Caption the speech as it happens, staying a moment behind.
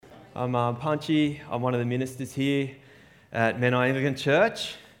I'm Punchy. I'm one of the ministers here at Menai Anglican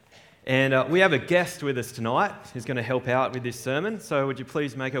Church. And we have a guest with us tonight who's going to help out with this sermon. So would you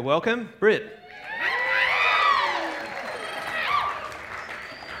please make her welcome? Britt.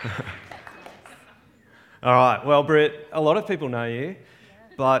 All right. Well, Britt, a lot of people know you.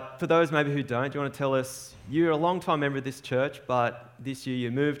 But for those maybe who don't, do you want to tell us, you're a long-time member of this church, but this year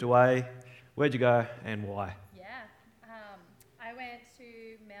you moved away. Where'd you go and why? I went to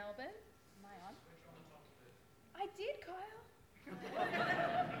Melbourne. Am I on? I did, Kyle.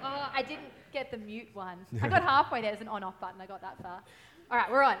 Oh, I didn't get the mute one. I got halfway there. There's an on-off button. I got that far. All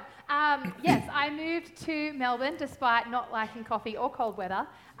right, we're on. Yes, I moved to Melbourne despite not liking coffee or cold weather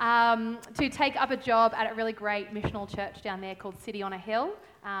to take up a job at a really great missional church down there called City on a Hill.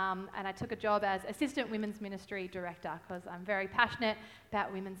 And I took a job as Assistant Women's Ministry Director because I'm very passionate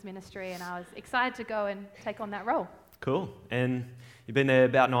about women's ministry and I was excited to go and take on that role. Cool. And you've been there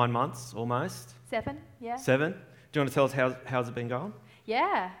about 9 months almost? 7, yeah. 7? Do you want to tell us how's it been going?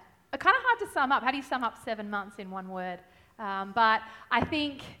 Yeah. Kind of hard to sum up. How do you sum up 7 months in one word? But I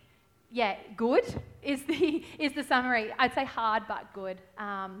think, good is the summary. I'd say hard but good.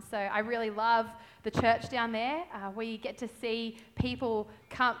 So I really love the church down there. We get to see people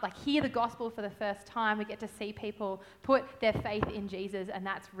hear the gospel for the first time. We get to see people put their faith in Jesus, and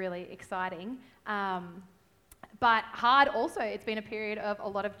that's really exciting. But hard also, it's been a period of a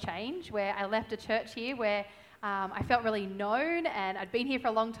lot of change where I left a church here where I felt really known and I'd been here for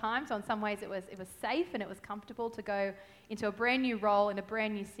a long time, so in some ways it was safe and it was comfortable to go into a brand new role in a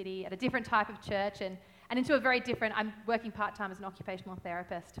brand new city at a different type of church and into a very different, I'm working part-time as an occupational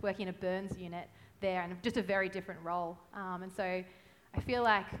therapist, working in a burns unit there and just a very different role. And so I feel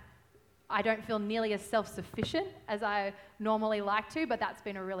like I don't feel nearly as self-sufficient as I normally like to, but that's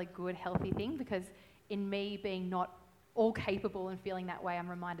been a really good, healthy thing because in me being not all capable and feeling that way, I'm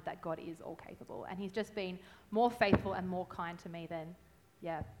reminded that God is all capable, and He's just been more faithful and more kind to me than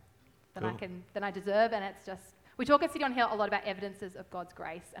I deserve. And it's just we talk at City on Hill a lot about evidences of God's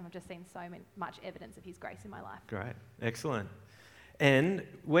grace, and I've just seen so much evidence of His grace in my life. Great, excellent. And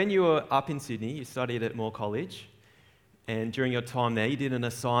when you were up in Sydney, you studied at Moore College, and during your time there, you did an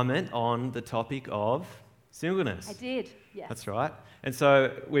assignment on the topic of singleness. I did, yes. That's right. And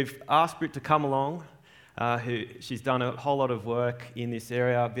so we've asked Britt to come along. She's done a whole lot of work in this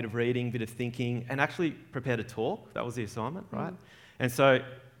area, a bit of reading, a bit of thinking, and actually prepared a talk. That was the assignment, right? And so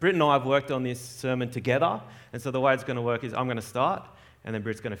Britt and I have worked on this sermon together, and so the way it's going to work is I'm going to start, and then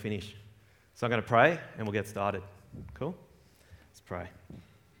Britt's going to finish. So I'm going to pray, and we'll get started. Cool? Let's pray.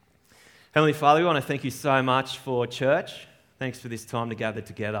 Heavenly Father, we want to thank you so much for church. Thanks for this time to gather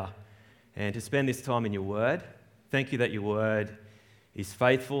together and to spend this time in your word. Thank you that your word is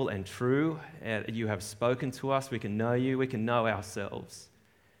faithful and true. You have spoken to us. We can know you. We can know ourselves.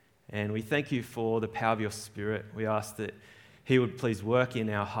 And we thank you for the power of your Spirit. We ask that He would please work in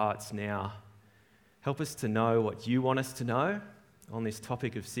our hearts now. Help us to know what you want us to know on this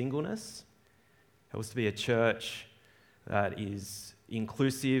topic of singleness. Help us to be a church that is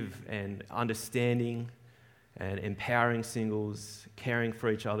inclusive and understanding and empowering singles, caring for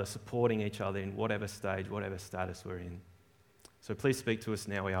each other, supporting each other in whatever stage, whatever status we're in. So please speak to us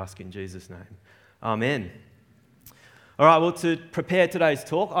now, we ask in Jesus' name. Amen. All right, well, to prepare today's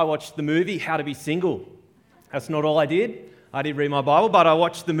talk, I watched the movie How to Be Single. That's not all I did. I did read my Bible, but I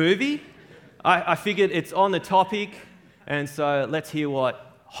watched the movie. I figured it's on the topic, and so let's hear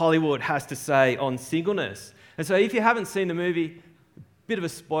what Hollywood has to say on singleness. And so if you haven't seen the movie, a bit of a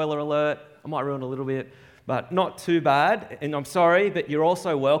spoiler alert. I might ruin a little bit, but not too bad. And I'm sorry, but you're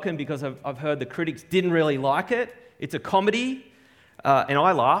also welcome because I've heard the critics didn't really like it. It's a comedy. And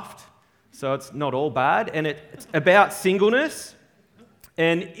I laughed, so it's not all bad. And it's about singleness.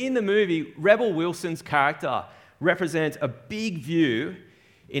 And in the movie, Rebel Wilson's character represents a big view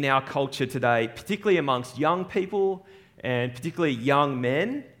in our culture today, particularly amongst young people and particularly young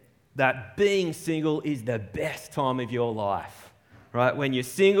men, that being single is the best time of your life, right? When you're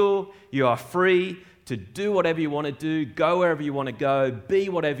single, you are free to do whatever you want to do, go wherever you want to go, be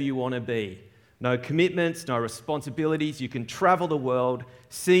whatever you want to be. No commitments, no responsibilities. You can travel the world,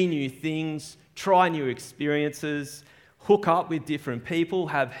 see new things, try new experiences, hook up with different people,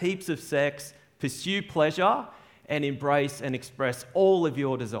 have heaps of sex, pursue pleasure, and embrace and express all of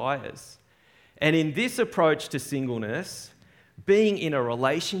your desires. And in this approach to singleness, being in a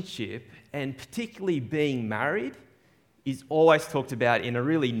relationship, and particularly being married, is always talked about in a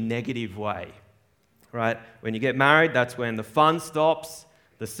really negative way, right? When you get married, that's when the fun stops,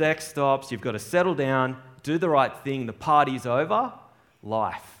 the sex stops, you've got to settle down, do the right thing, the party's over,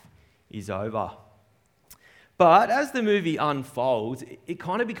 life is over. But as the movie unfolds, it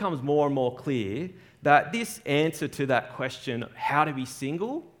kind of becomes more and more clear that this answer to that question, how to be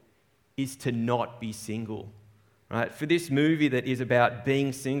single, is to not be single. Right? For this movie that is about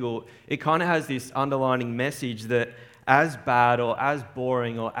being single, it kind of has this underlining message that as bad or as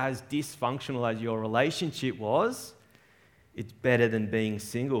boring or as dysfunctional as your relationship was, it's better than being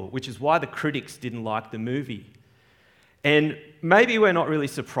single, which is why the critics didn't like the movie. And maybe we're not really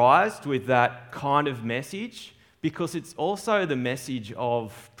surprised with that kind of message, because it's also the message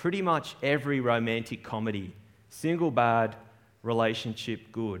of pretty much every romantic comedy. Single bad,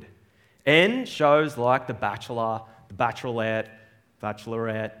 relationship good. And shows like The Bachelor, The Bachelorette,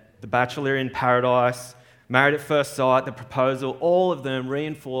 The Bachelor in Paradise, Married at First Sight, The Proposal, all of them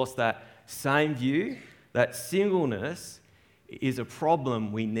reinforce that same view, that singleness is a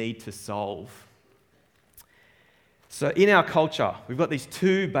problem we need to solve. So in our culture, we've got these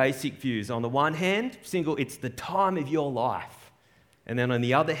two basic views. On the one hand, single, it's the time of your life. And then on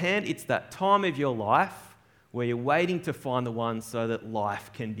the other hand, it's that time of your life where you're waiting to find the one so that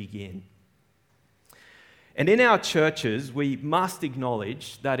life can begin. And in our churches, we must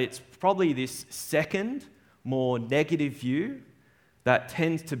acknowledge that it's probably this second, more negative view that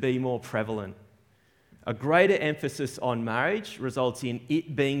tends to be more prevalent. A greater emphasis on marriage results in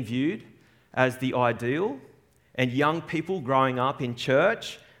it being viewed as the ideal, and young people growing up in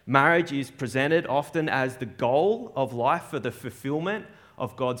church, marriage is presented often as the goal of life for the fulfillment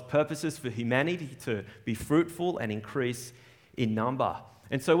of God's purposes for humanity to be fruitful and increase in number.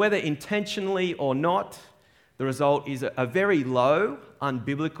 And so whether intentionally or not, the result is a very low,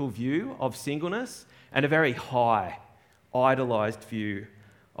 unbiblical view of singleness and a very high, idolized view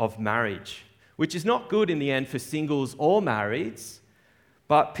of marriage, which is not good in the end for singles or marrieds,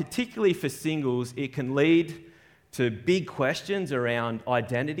 but particularly for singles, it can lead to big questions around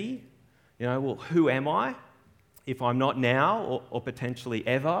identity. Well, who am I if I'm not now or potentially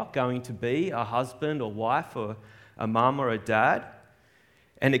ever going to be a husband or wife or a mum or a dad?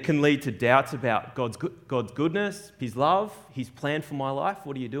 And it can lead to doubts about God's goodness, His love, His plan for my life.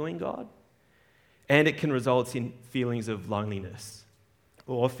 What are you doing, God? And it can result in feelings of loneliness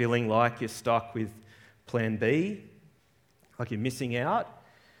or feeling like you're stuck with plan B, like you're missing out,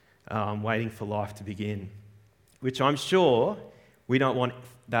 waiting for life to begin, which I'm sure we don't want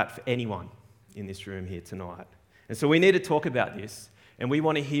that for anyone in this room here tonight. And so we need to talk about this, and we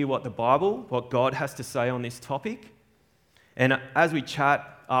want to hear what the Bible, what God has to say on this topic. And as we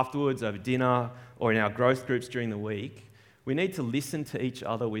chat afterwards over dinner or in our growth groups during the week, we need to listen to each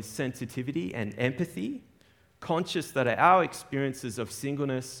other with sensitivity and empathy, conscious that our experiences of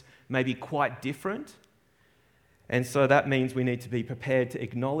singleness may be quite different. And so that means we need to be prepared to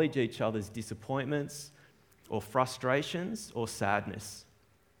acknowledge each other's disappointments or frustrations or sadness,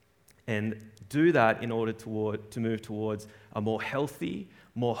 and do that in order to move towards a more healthy,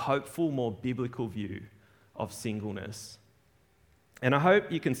 more hopeful, more biblical view of singleness. And I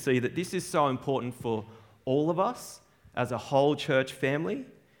hope you can see that this is so important for all of us as a whole church family,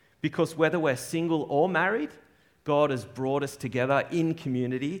 because whether we're single or married, God has brought us together in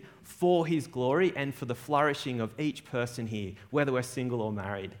community for His glory and for the flourishing of each person here, whether we're single or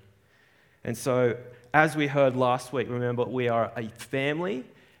married. And so, as we heard last week, remember, we are a family,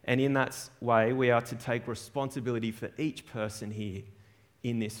 and in that way, we are to take responsibility for each person here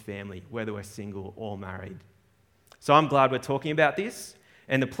in this family, whether we're single or married. So I'm glad we're talking about this,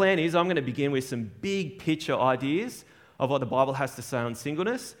 and the plan is I'm going to begin with some big picture ideas of what the Bible has to say on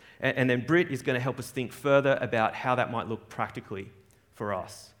singleness, and then Britt is going to help us think further about how that might look practically for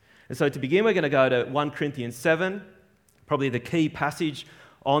us. And so to begin, we're going to go to 1 Corinthians 7, probably the key passage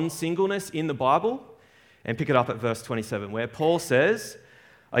on singleness in the Bible, and pick it up at verse 27, where Paul says,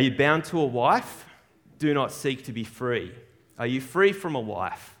 "Are you bound to a wife? Do not seek to be free. Are you free from a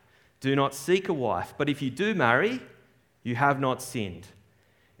wife? Do not seek a wife. But if you do marry, you have not sinned.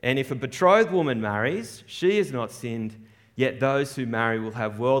 And if a betrothed woman marries, she has not sinned, yet those who marry will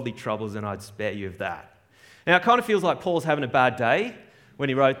have worldly troubles, and I'd spare you of that." Now, it kind of feels like Paul's having a bad day when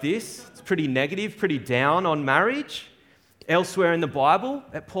he wrote this. It's pretty negative, pretty down on marriage. Elsewhere in the Bible,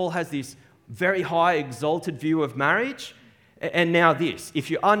 Paul has this very high, exalted view of marriage. And now this: if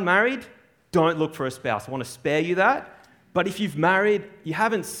you're unmarried, don't look for a spouse. I want to spare you that. But if you've married, you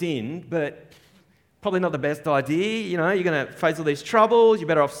haven't sinned, but probably not the best idea. You're going to face all these troubles. You're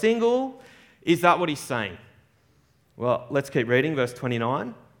better off single. Is that what he's saying? Well, let's keep reading, verse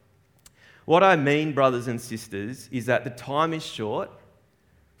 29. "What I mean, brothers and sisters, is that the time is short.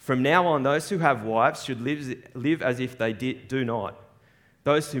 From now on, those who have wives should live as if they do not.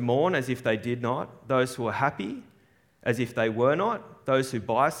 Those who mourn as if they did not. Those who are happy as if they were not. Those who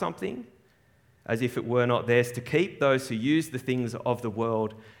buy something as if it were not theirs to keep, those who use the things of the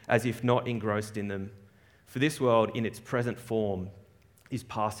world as if not engrossed in them. For this world, in its present form, is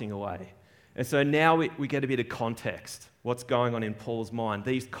passing away. And so now we get a bit of context, what's going on in Paul's mind.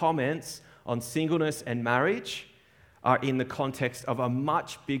 These comments on singleness and marriage are in the context of a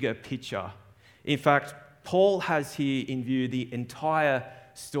much bigger picture. In fact, Paul has here in view the entire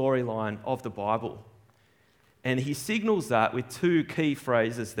storyline of the Bible. And he signals that with two key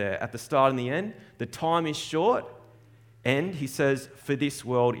phrases there at the start and the end. The time is short, and he says, for this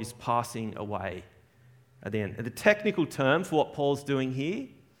world is passing away at the end. And the technical term for what Paul's doing here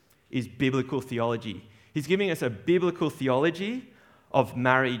is biblical theology. He's giving us a biblical theology of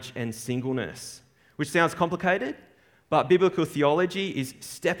marriage and singleness, which sounds complicated, but biblical theology is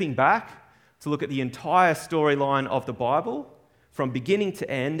stepping back to look at the entire storyline of the Bible from beginning to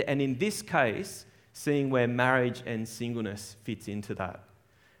end, and in this case, seeing where marriage and singleness fits into that.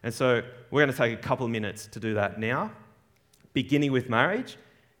 And so we're going to take a couple of minutes to do that now, beginning with marriage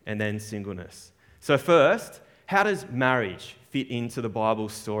and then singleness. So first, how does marriage fit into the Bible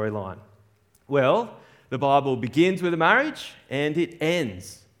storyline? Well, the Bible begins with a marriage and it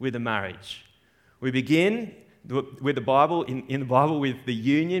ends with a marriage. We begin with the Bible, in the Bible, with the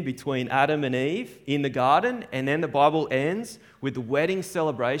union between Adam and Eve in the garden, and then the Bible ends with the wedding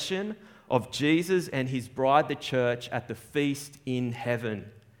celebration of Jesus and his bride, the church, at the feast in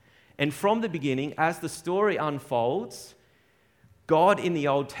heaven. And from the beginning, as the story unfolds, God in the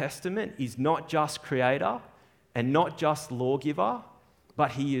Old Testament is not just creator and not just lawgiver,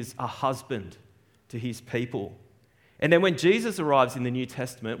 but he is a husband to his people. And then when Jesus arrives in the New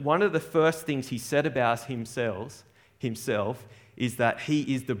Testament, one of the first things he said about himself is that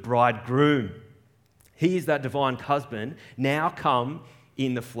he is the bridegroom. He is that divine husband, now come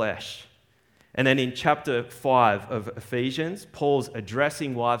in the flesh. And then in chapter 5 of Ephesians, Paul's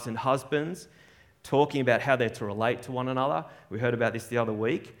addressing wives and husbands, talking about how they're to relate to one another. We heard about this the other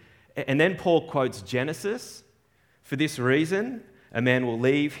week. And then Paul quotes Genesis. For this reason, a man will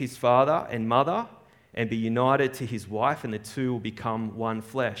leave his father and mother and be united to his wife, and the two will become one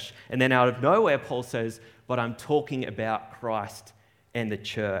flesh. And then out of nowhere, Paul says, but I'm talking about Christ and the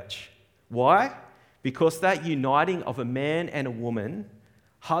church. Why? Because that uniting of a man and a woman,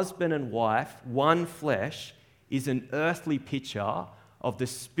 husband and wife, one flesh, is an earthly picture of the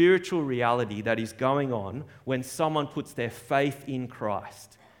spiritual reality that is going on when someone puts their faith in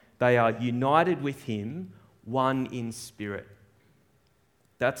Christ. They are united with him, one in spirit.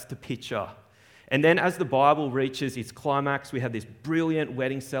 That's the picture. And then as the Bible reaches its climax, we have this brilliant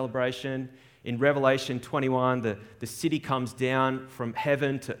wedding celebration. In Revelation 21, the city comes down from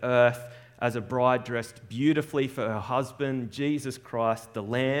heaven to earth as a bride dressed beautifully for her husband, Jesus Christ, the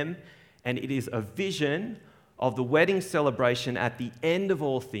Lamb. And it is a vision of the wedding celebration at the end of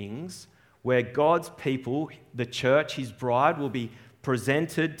all things, where God's people, the church, his bride, will be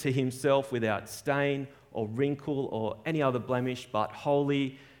presented to himself without stain or wrinkle or any other blemish, but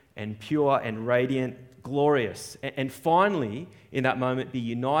holy and pure and radiant, glorious. And finally, in that moment, be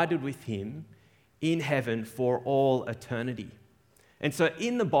united with him in heaven for all eternity. And so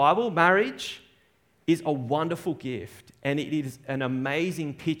in the Bible, marriage is a wonderful gift, and it is an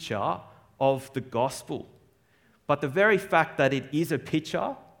amazing picture of the gospel. But the very fact that it is a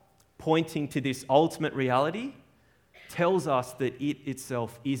picture pointing to this ultimate reality tells us that it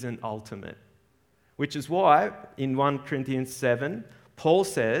itself isn't ultimate. Which is why in 1 Corinthians 7, Paul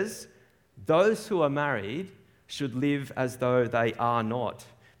says, those who are married should live as though they are not,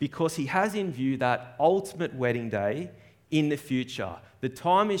 because he has in view that ultimate wedding day in the future. The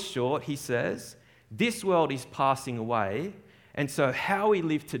time is short, he says. This world is passing away, and so how we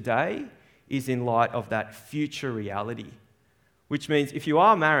live today is in light of that future reality. Which means if you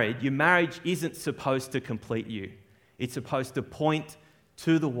are married, your marriage isn't supposed to complete you. It's supposed to point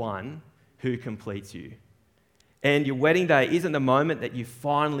to the one who completes you. And your wedding day isn't the moment that you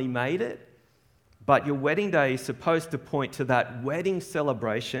finally made it, but your wedding day is supposed to point to that wedding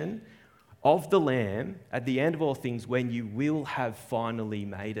celebration of the Lamb at the end of all things when you will have finally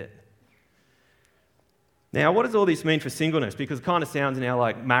made it. Now, what does all this mean for singleness? Because it kind of sounds now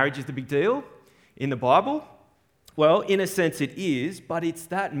like marriage is the big deal in the Bible. Well, in a sense it is, but it's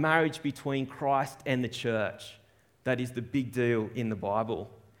that marriage between Christ and the church that is the big deal in the Bible.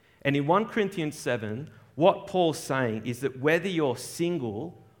 And in 1 Corinthians 7, what Paul's saying is that whether you're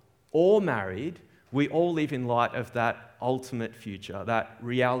single or married, we all live in light of that ultimate future, that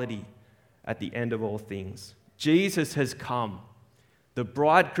reality at the end of all things. Jesus has come. The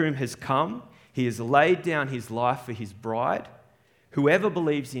bridegroom has come. He has laid down his life for his bride. Whoever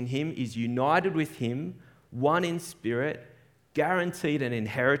believes in him is united with him, one in spirit, guaranteed an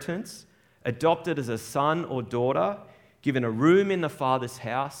inheritance, adopted as a son or daughter, given a room in the Father's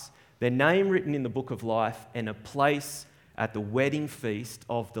house, their name written in the book of life, and a place at the wedding feast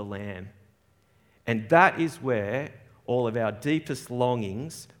of the Lamb. And that is where all of our deepest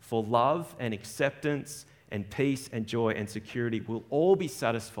longings for love and acceptance and peace and joy and security will all be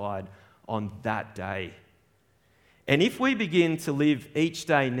satisfied on that day. And if we begin to live each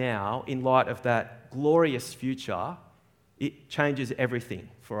day now in light of that glorious future, it changes everything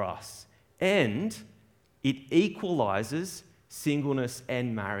for us. And it equalizes singleness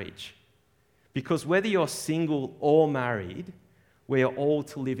and marriage. Because whether you're single or married, we are all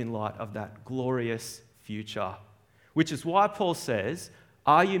to live in light of that glorious future. Which is why Paul says,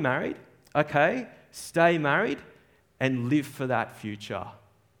 are you married? Okay, stay married and live for that future.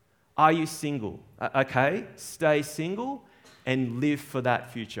 Are you single? Okay, stay single and live for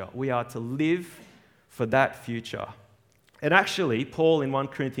that future. We are to live for that future. And actually, Paul in 1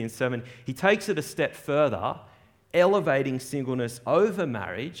 Corinthians 7, he takes it a step further, elevating singleness over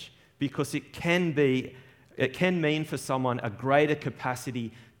marriage because it can mean for someone a greater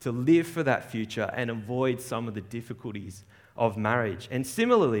capacity to live for that future and avoid some of the difficulties of marriage. And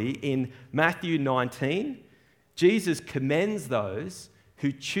similarly, in Matthew 19, Jesus commends those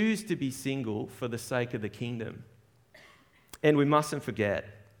who choose to be single for the sake of the kingdom. And we mustn't forget,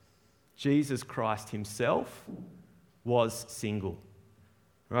 Jesus Christ himself was single.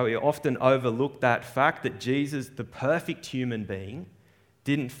 Right? We often overlook that fact that Jesus, the perfect human being,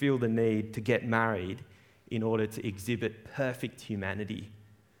 didn't feel the need to get married in order to exhibit perfect humanity.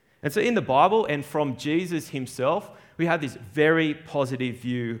 And so in the Bible and from Jesus himself, we have this very positive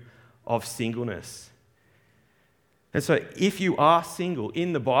view of singleness. And so if you are single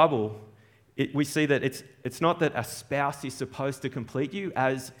in the Bible, we see that it's not that a spouse is supposed to complete you,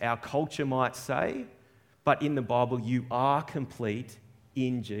 as our culture might say, but in the Bible, you are complete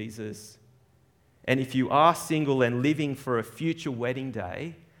in Jesus. And if you are single and living for a future wedding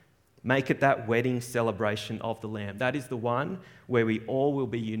day, make it that wedding celebration of the Lamb. That is the one where we all will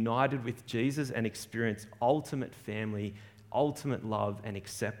be united with Jesus and experience ultimate family, ultimate love and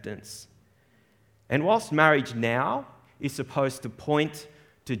acceptance. And whilst marriage now is supposed to point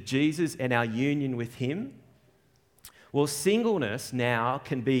to Jesus and our union with him, well, singleness now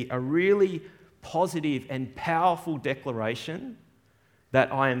can be a really positive and powerful declaration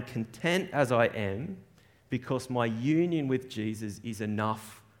that I am content as I am because my union with Jesus is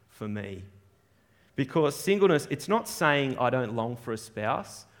enough for me. Because singleness, it's not saying I don't long for a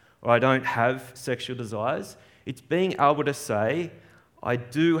spouse or I don't have sexual desires. It's being able to say, I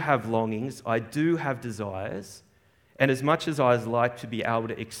do have longings, I do have desires, and as much as I'd like to be able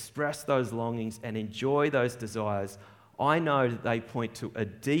to express those longings and enjoy those desires, I know that they point to a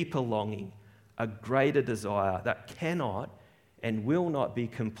deeper longing, a greater desire that cannot and will not be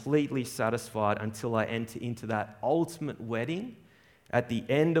completely satisfied until I enter into that ultimate wedding at the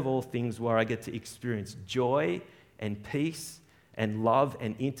end of all things where I get to experience joy and peace and love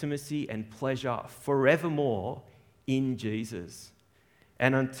and intimacy and pleasure forevermore in Jesus.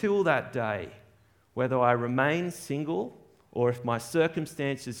 And until that day, whether I remain single or if my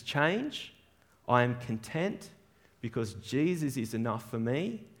circumstances change, I am content because Jesus is enough for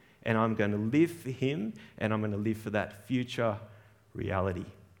me and I'm going to live for him and I'm going to live for that future reality.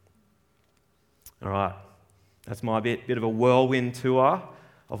 All right, that's my bit of a whirlwind tour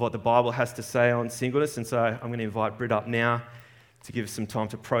of what the Bible has to say on singleness. And so I'm going to invite Britt up now to give us some time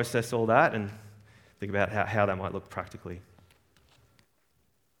to process all that and think about how that might look practically.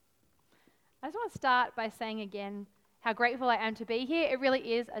 I just want to start by saying again how grateful I am to be here. It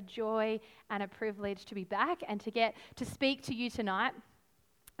really is a joy and a privilege to be back and to get to speak to you tonight.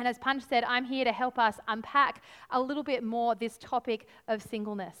 And as Punch said, I'm here to help us unpack a little bit more this topic of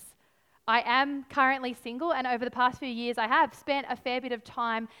singleness. I am currently single, and over the past few years, I have spent a fair bit of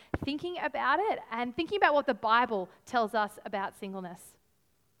time thinking about it and thinking about what the Bible tells us about singleness.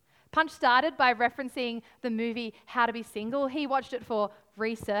 Punch started by referencing the movie How to Be Single. He watched it for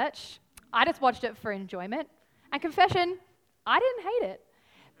research. I just watched it for enjoyment. And confession, I didn't hate it.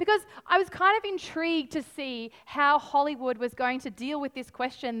 Because I was kind of intrigued to see how Hollywood was going to deal with this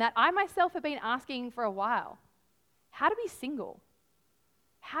question that I myself have been asking for a while. How to be single?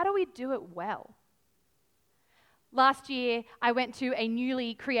 How do we do it well? Last year, I went to a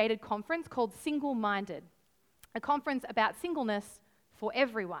newly created conference called Single Minded, a conference about singleness for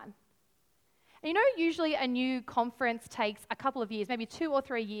everyone. And you know, usually a new conference takes a couple of years, maybe 2 or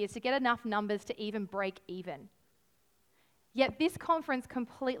 3 years, to get enough numbers to even break even. Yet this conference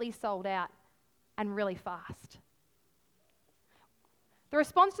completely sold out and really fast. The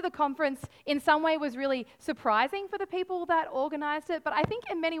response to the conference in some way was really surprising for the people that organised it, but I think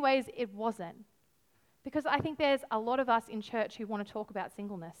in many ways it wasn't. Because I think there's a lot of us in church who want to talk about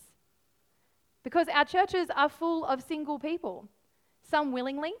singleness. Because our churches are full of single people. Some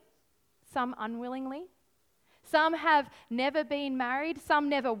willingly, some unwillingly. Some have never been married, some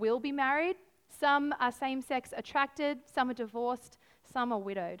never will be married. Some are same-sex attracted, some are divorced, some are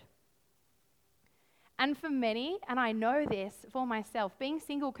widowed. And for many, and I know this for myself, being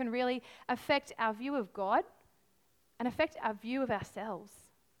single can really affect our view of God and affect our view of ourselves.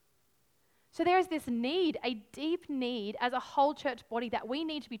 So there is this need, a deep need as a whole church body that we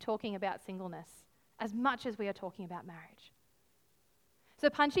need to be talking about singleness as much as we are talking about marriage. So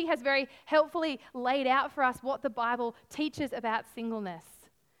Punchy has very helpfully laid out for us what the Bible teaches about singleness.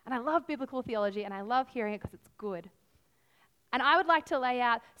 And I love biblical theology and I love hearing it because it's good. And I would like to lay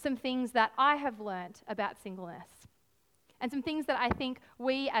out some things that I have learnt about singleness and some things that I think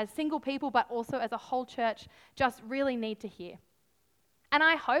we as single people, but also as a whole church, just really need to hear. And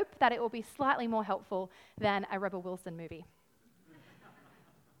I hope that it will be slightly more helpful than a Rebel Wilson movie.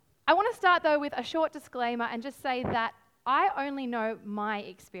 I want to start, though, with a short disclaimer and just say that I only know my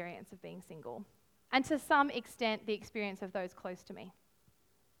experience of being single, and to some extent, the experience of those close to me.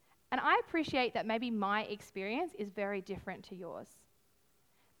 And I appreciate that maybe my experience is very different to yours.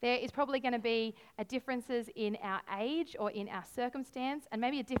 There is probably going to be differences in our age or in our circumstance, and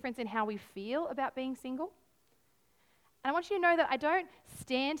maybe a difference in how we feel about being single. And I want you to know that I don't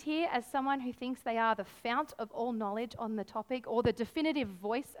stand here as someone who thinks they are the fount of all knowledge on the topic or the definitive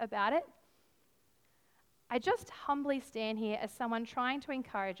voice about it. I just humbly stand here as someone trying to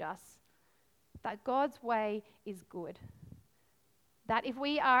encourage us that God's way is good. That if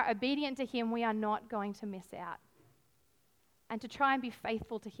we are obedient to Him, we are not going to miss out. And to try and be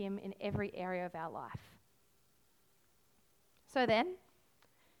faithful to Him in every area of our life. So then,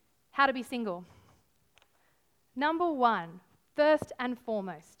 how to be single? Number one, first and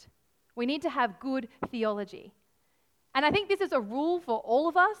foremost, we need to have good theology. And I think this is a rule for all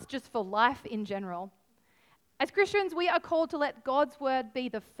of us, just for life in general. As Christians, we are called to let God's word be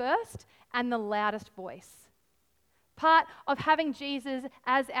the first and the loudest voice. Part of having Jesus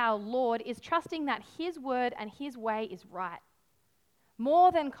as our Lord is trusting that His word and His way is right.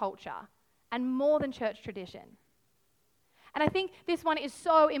 More than culture and more than church tradition. And I think this one is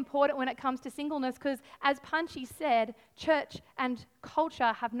so important when it comes to singleness because, as Punchy said, church and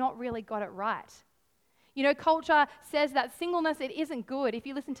culture have not really got it right. You know, culture says that singleness, it isn't good. If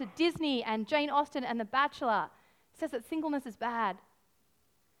you listen to Disney and Jane Austen and The Bachelor, it says that singleness is bad.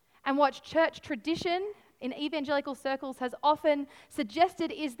 And what church tradition in evangelical circles has often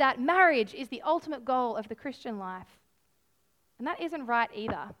suggested is that marriage is the ultimate goal of the Christian life. And that isn't right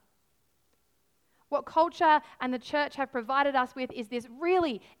either. What culture and the church have provided us with is this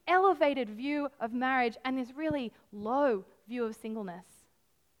really elevated view of marriage and this really low view of singleness.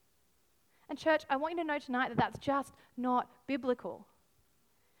 And church, I want you to know tonight that that's just not biblical.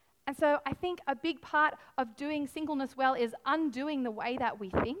 And so I think a big part of doing singleness well is undoing the way that we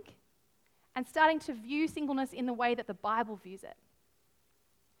think and starting to view singleness in the way that the Bible views it.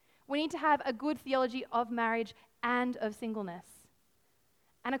 We need to have a good theology of marriage and of singleness.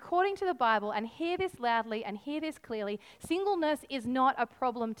 And according to the Bible, and hear this loudly and hear this clearly, singleness is not a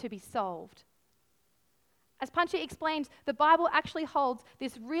problem to be solved. As Punchy explained, the Bible actually holds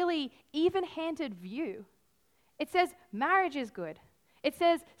this really even-handed view. It says marriage is good. It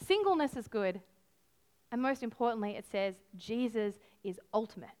says singleness is good. And most importantly, it says Jesus is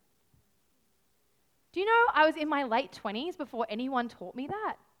ultimate. Do you know I was in my late 20s before anyone taught me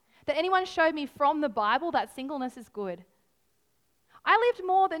that? That anyone showed me from the Bible that singleness is good. I lived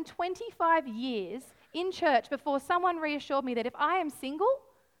more than 25 years in church before someone reassured me that if I am single,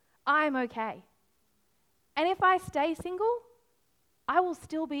 I am okay. And if I stay single, I will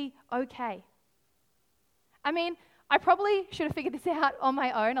still be okay. I mean, I probably should have figured this out on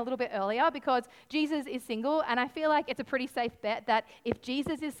my own a little bit earlier because Jesus is single, and I feel like it's a pretty safe bet that if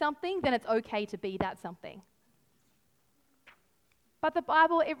Jesus is something, then it's okay to be that something. But the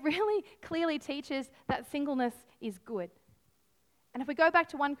Bible, it really clearly teaches that singleness is good. And if we go back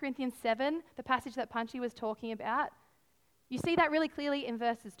to 1 Corinthians 7, the passage that Punchy was talking about, you see that really clearly in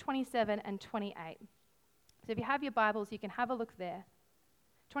verses 27 and 28. So if you have your Bibles, you can have a look there.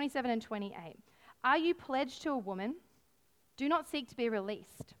 27 and 28. Are you pledged to a woman? Do not seek to be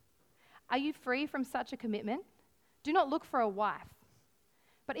released. Are you free from such a commitment? Do not look for a wife.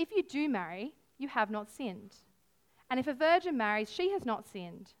 But if you do marry, you have not sinned. And if a virgin marries, she has not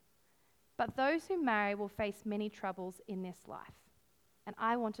sinned. But those who marry will face many troubles in this life. And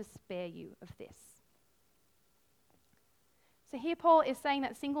I want to spare you of this. So here Paul is saying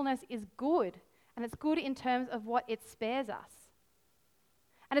that singleness is good, and it's good in terms of what it spares us.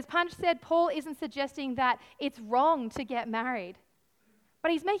 And as Punch said, Paul isn't suggesting that it's wrong to get married,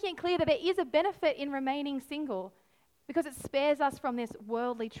 but he's making it clear that there is a benefit in remaining single because it spares us from this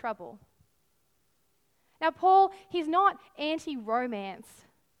worldly trouble. Now, Paul, he's not anti-romance,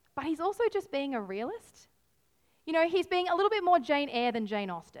 but he's also just being a realist. You know, he's being a little bit more Jane Eyre than Jane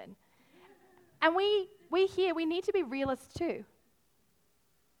Austen. And we need to be realists too.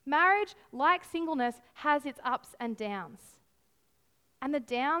 Marriage, like singleness, has its ups and downs. And the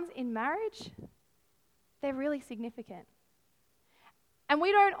downs in marriage, they're really significant. And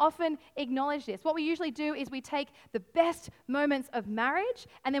we don't often acknowledge this. What we usually do is we take the best moments of marriage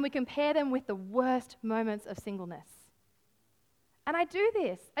and then we compare them with the worst moments of singleness. And I do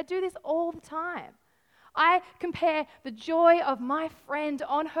this all the time. I compare the joy of my friend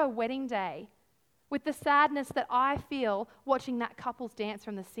on her wedding day with the sadness that I feel watching that couple's dance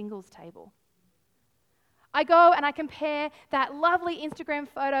from the singles table. I go and I compare that lovely Instagram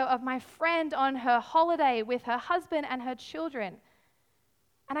photo of my friend on her holiday with her husband and her children.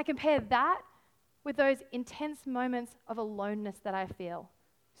 And I compare that with those intense moments of aloneness that I feel,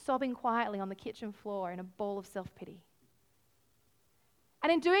 sobbing quietly on the kitchen floor in a bowl of self-pity.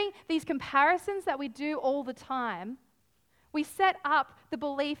 And in doing these comparisons that we do all the time, we set up the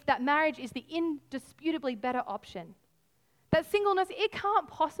belief that marriage is the indisputably better option. That singleness, it can't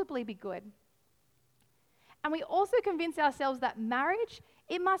possibly be good. And we also convince ourselves that marriage,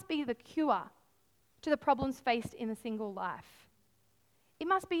 it must be the cure to the problems faced in the single life. It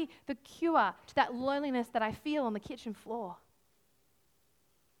must be the cure to that loneliness that I feel on the kitchen floor.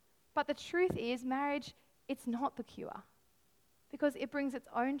 But the truth is, marriage, it's not the cure, because it brings its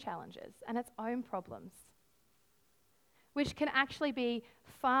own challenges and its own problems, which can actually be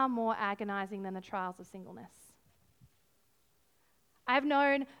far more agonizing than the trials of singleness. I've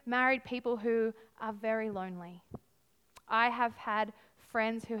known married people who are very lonely. I have had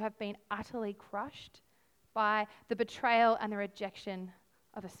friends who have been utterly crushed by the betrayal and the rejection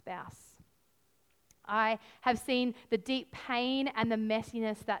of a spouse. I have seen the deep pain and the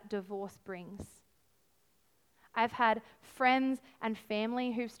messiness that divorce brings. I've had friends and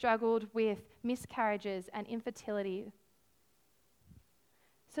family who've struggled with miscarriages and infertility.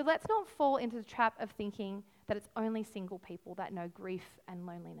 So let's not fall into the trap of thinking that it's only single people that know grief and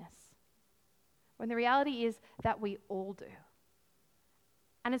loneliness, when the reality is that we all do.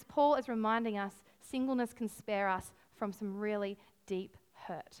 And as Paul is reminding us, singleness can spare us from some really deep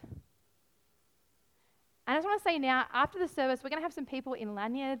hurt. And I just want to say now, after the service, we're going to have some people in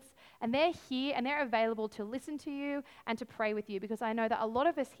lanyards, and they're here and they're available to listen to you and to pray with you, because I know that a lot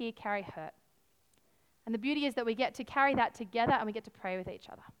of us here carry hurt. And the beauty is that we get to carry that together and we get to pray with each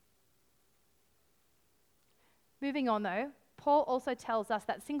other. Moving on though, Paul also tells us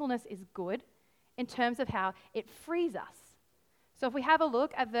that singleness is good in terms of how it frees us. So if we have a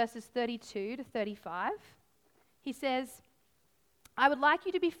look at verses 32 to 35, he says, "I would like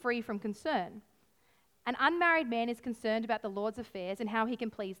you to be free from concern. An unmarried man is concerned about the Lord's affairs and how he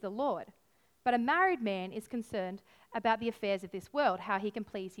can please the Lord. But a married man is concerned about the affairs of this world, how he can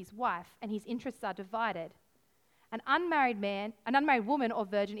please his wife, and his interests are divided. An unmarried woman or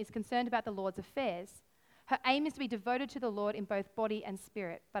virgin is concerned about the Lord's affairs. Her aim is to be devoted to the Lord in both body and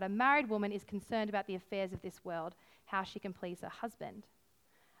spirit. But a married woman is concerned about the affairs of this world, how she can please her husband.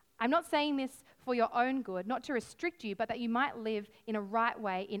 I'm not saying this for your own good, not to restrict you, but that you might live in a right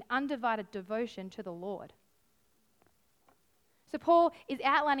way in undivided devotion to the Lord." So Paul is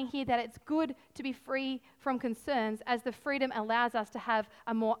outlining here that it's good to be free from concerns, as the freedom allows us to have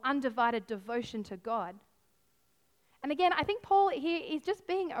a more undivided devotion to God. And again, I think Paul here is just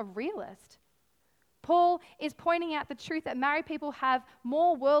being a realist. Paul is pointing out the truth that married people have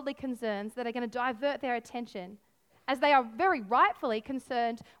more worldly concerns that are going to divert their attention, as they are very rightfully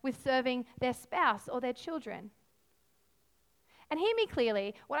concerned with serving their spouse or their children. And hear me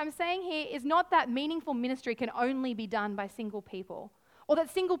clearly, what I'm saying here is not that meaningful ministry can only be done by single people, or that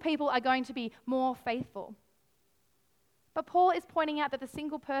single people are going to be more faithful. But Paul is pointing out that the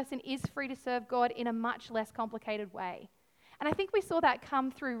single person is free to serve God in a much less complicated way. And I think we saw that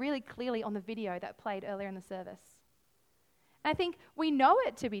come through really clearly on the video that played earlier in the service. And I think we know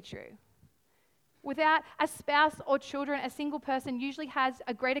it to be true. Without a spouse or children, a single person usually has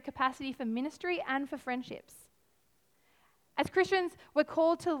a greater capacity for ministry and for friendships. As Christians, we're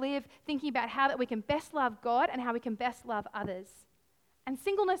called to live thinking about how that we can best love God and how we can best love others. And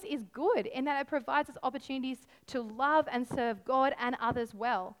singleness is good in that it provides us opportunities to love and serve God and others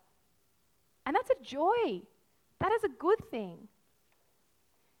well. And that's a joy. That is a good thing.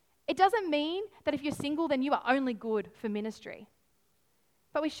 It doesn't mean that if you're single, then you are only good for ministry.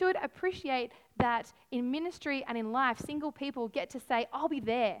 But we should appreciate that in ministry and in life, single people get to say, I'll be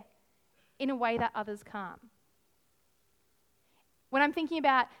there in a way that others can't. When I'm thinking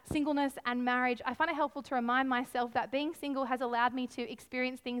about singleness and marriage, I find it helpful to remind myself that being single has allowed me to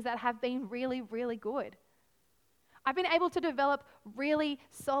experience things that have been really, really good. I've been able to develop really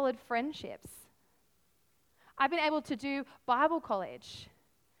solid friendships. I've been able to do Bible college.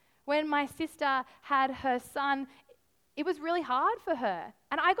 When my sister had her son, it was really hard for her,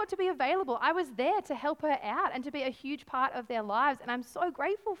 and I got to be available. I was there to help her out and to be a huge part of their lives, and I'm so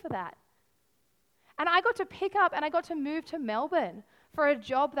grateful for that. And I got to pick up and I got to move to Melbourne for a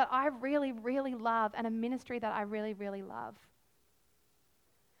job that I really, really love and a ministry that I really, really love.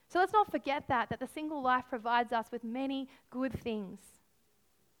 So let's not forget that the single life provides us with many good things.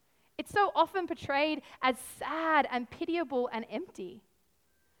 It's so often portrayed as sad and pitiable and empty,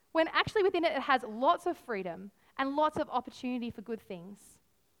 when actually within it has lots of freedom and lots of opportunity for good things.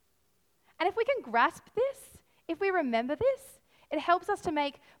 And if we can grasp this, if we remember this, it helps us to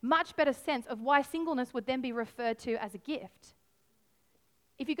make much better sense of why singleness would then be referred to as a gift.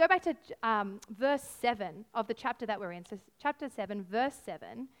 If you go back to verse 7 of the chapter that we're in, so chapter 7, verse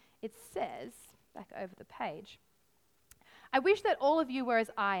 7, it says, back over the page, I wish that all of you were as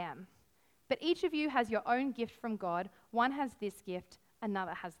I am, but each of you has your own gift from God. One has this gift,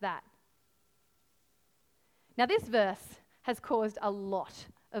 another has that. Now this verse has caused a lot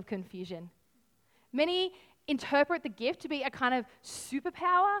of confusion. Many interpret the gift to be a kind of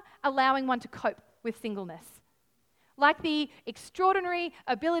superpower, allowing one to cope with singleness. Like the extraordinary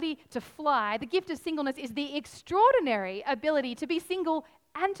ability to fly, the gift of singleness is the extraordinary ability to be single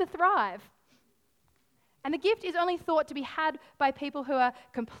and to thrive. And the gift is only thought to be had by people who are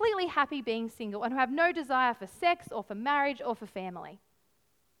completely happy being single and who have no desire for sex or for marriage or for family.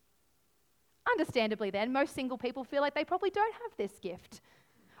 Understandably then, most single people feel like they probably don't have this gift.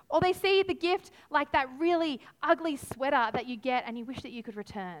 Or they see the gift like that really ugly sweater that you get and you wish that you could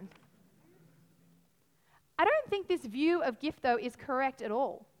return. I don't think this view of gift, though, is correct at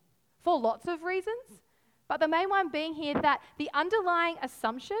all, for lots of reasons. But the main one being here that the underlying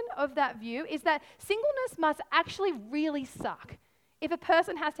assumption of that view is that singleness must actually really suck if a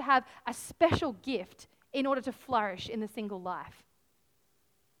person has to have a special gift in order to flourish in the single life.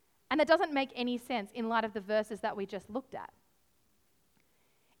 And that doesn't make any sense in light of the verses that we just looked at.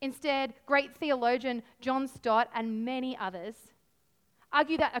 Instead, great theologian John Stott and many others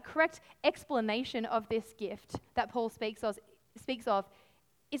argue that a correct explanation of this gift that Paul speaks of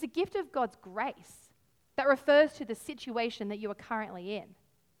is a gift of God's grace that refers to the situation that you are currently in.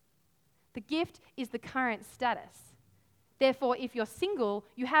 The gift is the current status. Therefore, if you're single,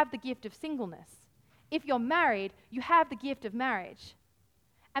 you have the gift of singleness. If you're married, you have the gift of marriage.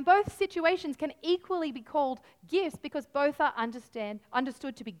 And both situations can equally be called gifts because both are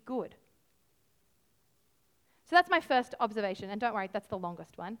understood to be good. So that's my first observation, and don't worry, that's the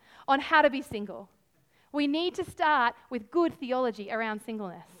longest one, on how to be single. We need to start with good theology around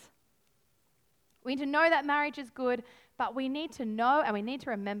singleness. We need to know that marriage is good, but we need to know and we need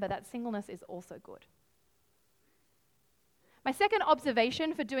to remember that singleness is also good. My second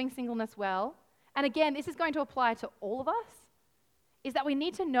observation for doing singleness well, and again, this is going to apply to all of us, is that we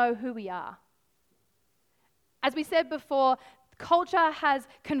need to know who we are. As we said before, culture has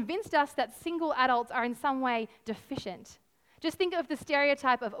convinced us that single adults are in some way deficient. Just think of the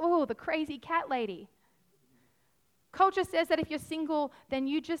stereotype of, oh, the crazy cat lady. Culture says that if you're single, then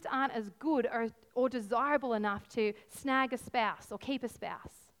you just aren't as good or desirable enough to snag a spouse or keep a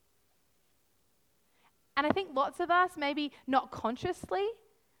spouse. And I think lots of us, maybe not consciously,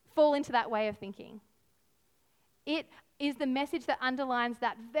 fall into that way of thinking. It is the message that underlines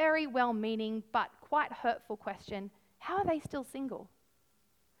that very well-meaning but quite hurtful question, how are they still single?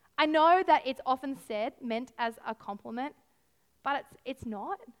 I know that it's often meant as a compliment, but it's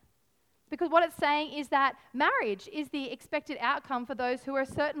not. Because what it's saying is that marriage is the expected outcome for those who are a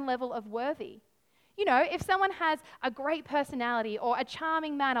certain level of worthy. You know, if someone has a great personality or a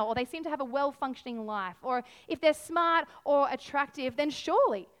charming manner or they seem to have a well-functioning life or if they're smart or attractive, then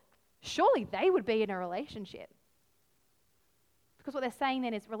surely they would be in a relationship. Because what they're saying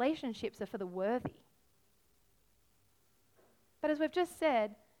then is relationships are for the worthy. But as we've just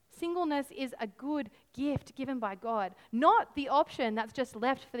said, singleness is a good gift given by God, not the option that's just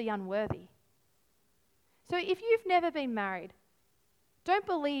left for the unworthy. So if you've never been married, don't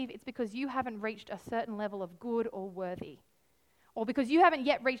believe it's because you haven't reached a certain level of good or worthy, or because you haven't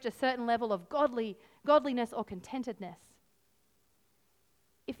yet reached a certain level of godliness or contentedness.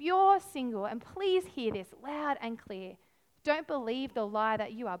 If you're single, and please hear this loud and clear, Don't believe the lie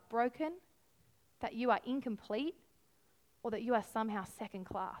that you are broken, that you are incomplete, or that you are somehow second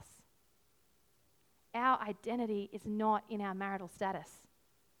class. Our identity is not in our marital status.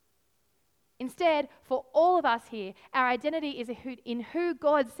 Instead, for all of us here, our identity is in who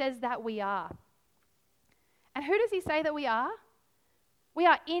God says that we are. And who does he say that we are? We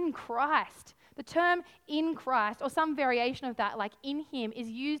are in Christ. The term in Christ, or some variation of that, like in him, is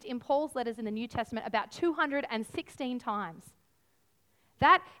used in Paul's letters in the New Testament about 216 times.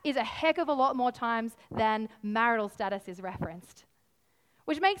 That is a heck of a lot more times than marital status is referenced,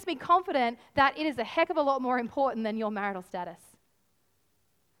 which makes me confident that it is a heck of a lot more important than your marital status.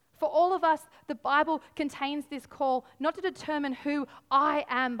 For all of us, the Bible contains this call not to determine who I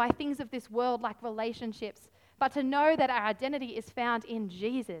am by things of this world like relationships, but to know that our identity is found in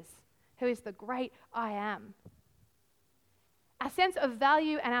Jesus, who is the great I am. Our sense of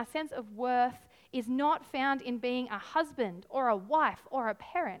value and our sense of worth is not found in being a husband or a wife or a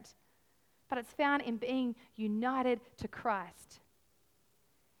parent, but it's found in being united to Christ.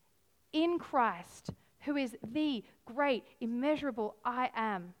 In Christ, who is the great, immeasurable I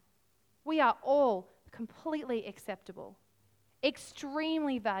am, we are all completely acceptable,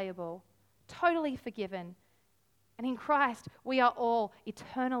 extremely valuable, totally forgiven, and in Christ, we are all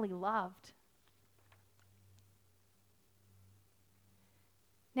eternally loved.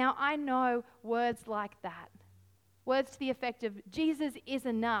 Now, I know words like that, words to the effect of Jesus is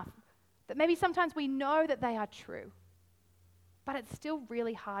enough, that maybe sometimes we know that they are true, but it's still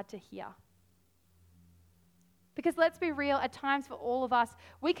really hard to hear. Because let's be real, at times for all of us,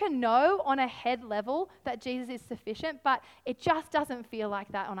 we can know on a head level that Jesus is sufficient, but it just doesn't feel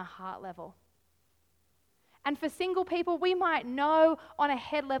like that on a heart level. And for single people, we might know on a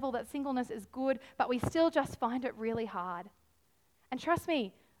head level that singleness is good, but we still just find it really hard. And trust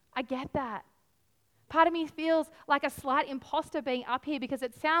me, I get that. Part of me feels like a slight imposter being up here because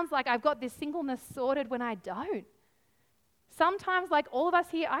it sounds like I've got this singleness sorted when I don't. Sometimes, like all of us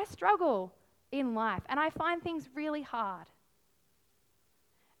here, I struggle in life and I find things really hard.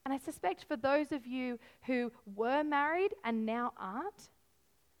 And I suspect for those of you who were married and now aren't,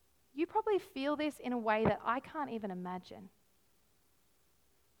 you probably feel this in a way that I can't even imagine.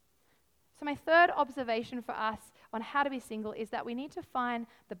 So my third observation for us on how to be single is that we need to find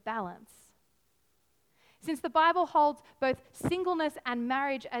the balance. Since the Bible holds both singleness and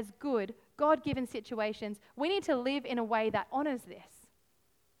marriage as good, God-given situations, we need to live in a way that honors this.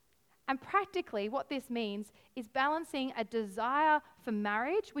 And practically what this means is balancing a desire for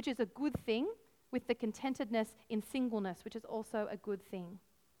marriage, which is a good thing, with the contentedness in singleness, which is also a good thing.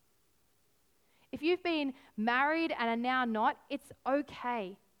 If you've been married and are now not, it's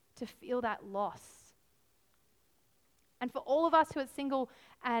okay to feel that loss. And for all of us who are single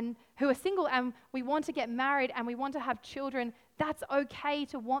and we want to get married and we want to have children, that's okay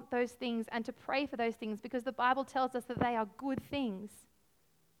to want those things and to pray for those things because the Bible tells us that they are good things.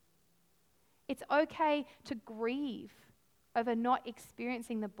 It's okay to grieve over not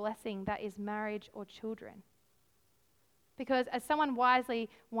experiencing the blessing that is marriage or children. Because as someone wisely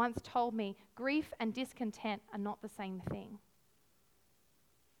once told me, grief and discontent are not the same thing.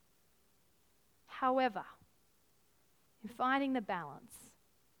 However, in finding the balance,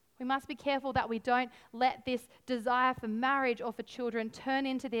 we must be careful that we don't let this desire for marriage or for children turn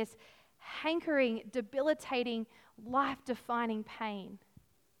into this hankering, debilitating, life-defining pain.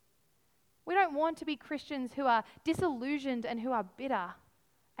 We don't want to be Christians who are disillusioned and who are bitter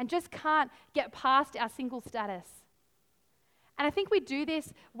and just can't get past our single status. And I think we do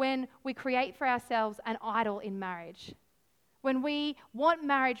this when we create for ourselves an idol in marriage, when we want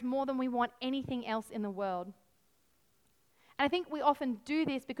marriage more than we want anything else in the world. And I think we often do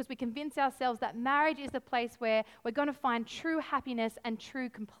this because we convince ourselves that marriage is the place where we're going to find true happiness and true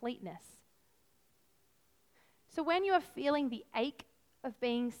completeness. So when you are feeling the ache of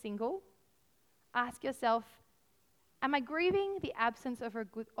being single, ask yourself, am I grieving the absence of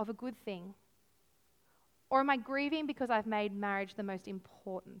a good thing? Or am I grieving because I've made marriage the most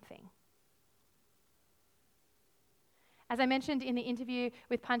important thing? As I mentioned in the interview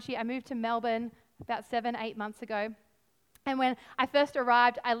with Punchy, I moved to Melbourne about 7-8 months ago. And when I first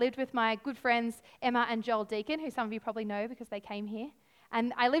arrived, I lived with my good friends Emma and Joel Deacon, who some of you probably know because they came here.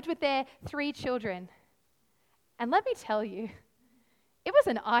 And I lived with their 3 children. And let me tell you, it was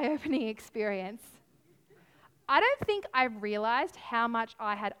an eye-opening experience. I don't think I realized how much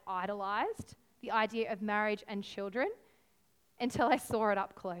I had idolized the idea of marriage and children until I saw it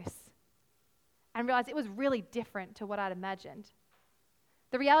up close and realized it was really different to what I'd imagined.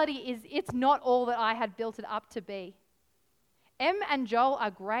 The reality is it's not all that I had built it up to be. Em and Joel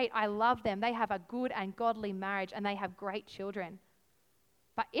are great. I love them. They have a good and godly marriage and they have great children.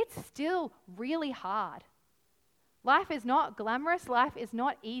 But it's still really hard. Life is not glamorous. Life is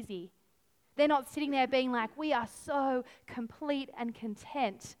not easy. They're not sitting there being like, we are so complete and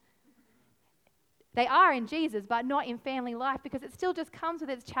content. They are in Jesus, but not in family life, because it still just comes with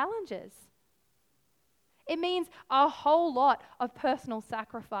its challenges. It means a whole lot of personal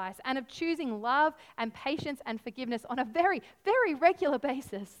sacrifice and of choosing love and patience and forgiveness on a very, very regular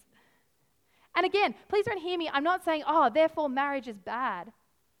basis. And again, please don't hear me. I'm not saying, therefore marriage is bad.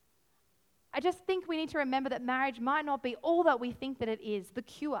 I just think we need to remember that marriage might not be all that we think that it is, the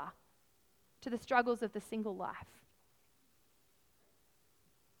cure to the struggles of the single life.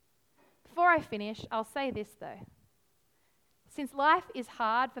 Before I finish, I'll say this though. Since life is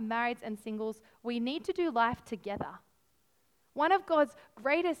hard for marrieds and singles, we need to do life together. One of God's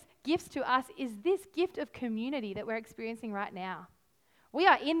greatest gifts to us is this gift of community that we're experiencing right now. We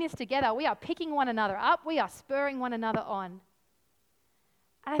are in this together. We are picking one another up. We are spurring one another on.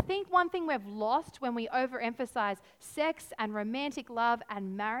 And I think one thing we've lost when we overemphasize sex and romantic love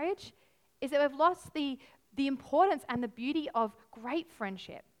and marriage is that we've lost the importance and the beauty of great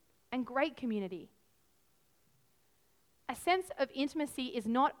friendship and great community. A sense of intimacy is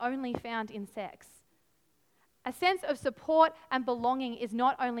not only found in sex. A sense of support and belonging is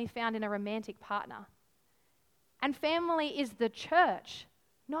not only found in a romantic partner. And family is the church,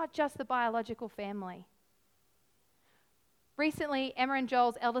 not just the biological family. Recently, Emma and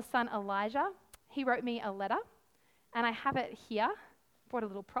Joel's eldest son, Elijah, he wrote me a letter, and I have it here. Brought a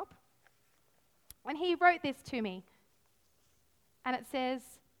little prop. And he wrote this to me. And it says,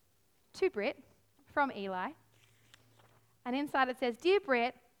 to Britt, from Eli. And inside it says, Dear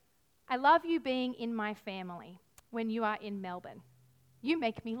Britt, I love you being in my family when you are in Melbourne. You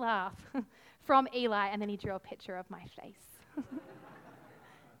make me laugh. From Eli. And then he drew a picture of my face.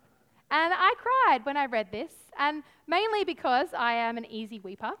 And I cried when I read this, and mainly because I am an easy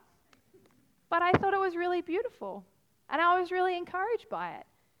weeper. But I thought it was really beautiful, and I was really encouraged by it,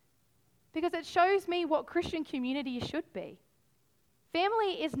 because it shows me what Christian community should be.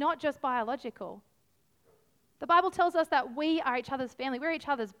 Family is not just biological. The Bible tells us that we are each other's family. We're each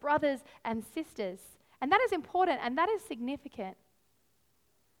other's brothers and sisters. And that is important and that is significant.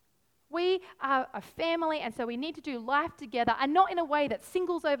 We are a family, and so we need to do life together, and not in a way that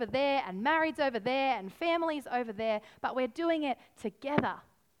singles over there and marrieds over there and families over there, but we're doing it together.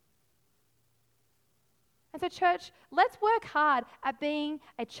 And so, church, let's work hard at being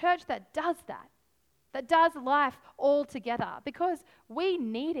a church that does life all together, because we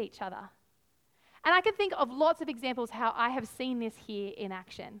need each other. And I can think of lots of examples how I have seen this here in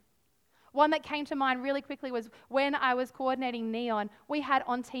action. One that came to mind really quickly was when I was coordinating Neon, we had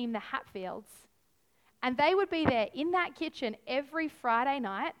on team the Hatfields. And they would be there in that kitchen every Friday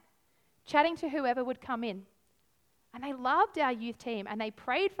night, chatting to whoever would come in. And they loved our youth team, and they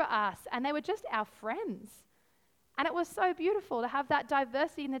prayed for us, and they were just our friends. And it was so beautiful to have that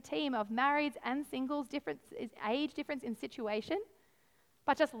diversity in the team of marrieds and singles, different age, difference in situation,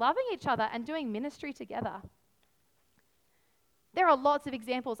 but just loving each other and doing ministry together. There are lots of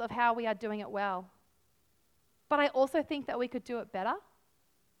examples of how we are doing it well. But I also think that we could do it better.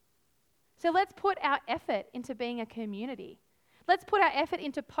 So let's put our effort into being a community. Let's put our effort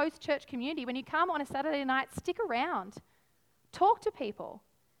into post-church community. When you come on a Saturday night, stick around. Talk to people.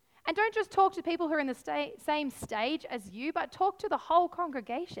 And don't just talk to people who are in the same stage as you, but talk to the whole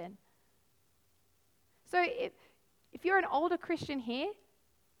congregation. So if you're an older Christian here,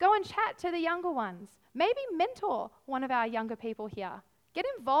 go and chat to the younger ones. Maybe mentor one of our younger people here. Get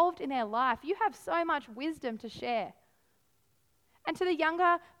involved in their life. You have so much wisdom to share. And to the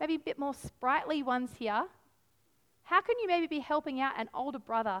younger, maybe a bit more sprightly ones here, how can you maybe be helping out an older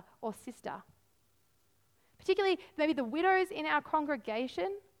brother or sister? Particularly maybe the widows in our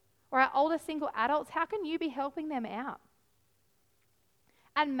congregation or our older single adults, how can you be helping them out?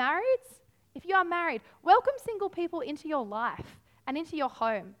 And marrieds, if you are married, welcome single people into your life and into your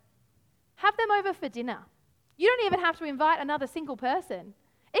home. Have them over for dinner. You don't even have to invite another single person.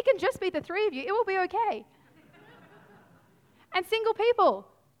 It can just be the three of you. It will be okay. And single people,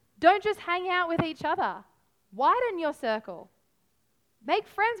 don't just hang out with each other. Widen your circle. Make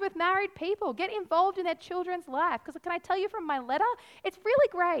friends with married people. Get involved in their children's life. Because can I tell you from my letter, it's really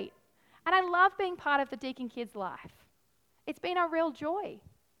great. And I love being part of the Deacon Kids' life. It's been a real joy.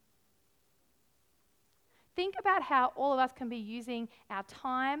 Think about how all of us can be using our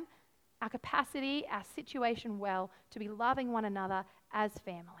time, our capacity, our situation well to be loving one another as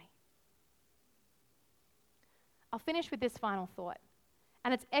family. I'll finish with this final thought.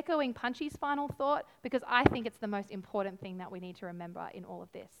 And it's echoing Punchy's final thought because I think it's the most important thing that we need to remember in all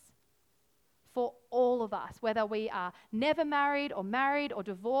of this. For all of us, whether we are never married or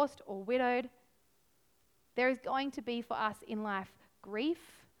divorced or widowed, there is going to be for us in life grief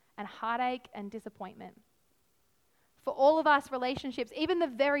and heartache and disappointment. For all of us, relationships, even the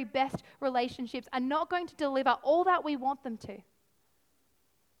very best relationships, are not going to deliver all that we want them to.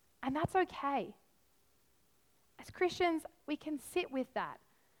 And that's okay. As Christians, we can sit with that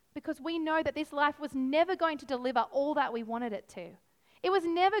because we know that this life was never going to deliver all that we wanted it to. It was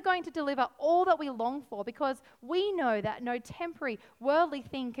never going to deliver all that we long for because we know that no temporary, worldly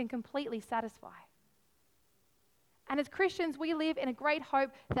thing can completely satisfy. And as Christians, we live in a great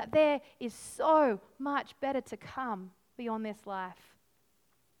hope that there is so much better to come beyond this life.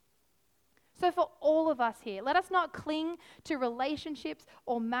 So for all of us here, let us not cling to relationships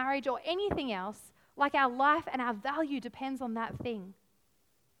or marriage or anything else like our life and our value depends on that thing.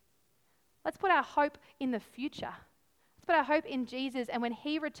 Let's put our hope in the future. Let's put our hope in Jesus and when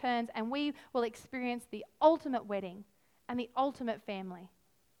he returns and we will experience the ultimate wedding and the ultimate family.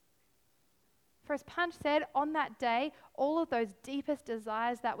 For as Punch said, on that day, all of those deepest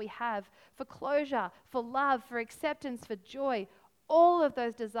desires that we have for closure, for love, for acceptance, for joy, all of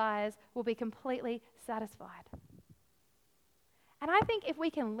those desires will be completely satisfied. And I think if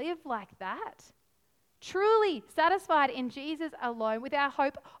we can live like that, truly satisfied in Jesus alone, with our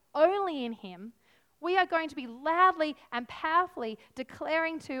hope only in him, we are going to be loudly and powerfully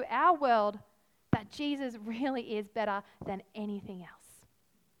declaring to our world that Jesus really is better than anything else.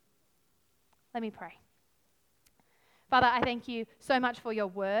 Let me pray. Father, I thank you so much for your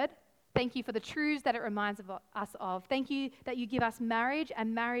word. Thank you for the truths that it reminds us of. Thank you that you give us marriage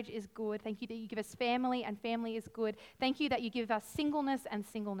and marriage is good. Thank you that you give us family and family is good. Thank you that you give us singleness and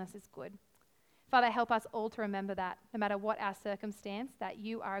singleness is good. Father, help us all to remember that, no matter what our circumstance, that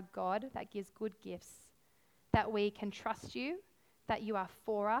you are a God that gives good gifts, that we can trust you, that you are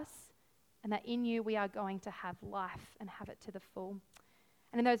for us, and that in you we are going to have life and have it to the full.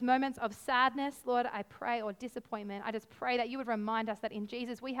 And in those moments of sadness, Lord, I pray, or disappointment, I just pray that you would remind us that in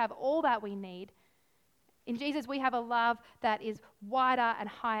Jesus we have all that we need. In Jesus we have a love that is wider and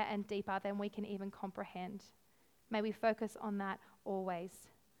higher and deeper than we can even comprehend. May we focus on that always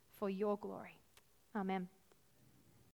for your glory. Amen.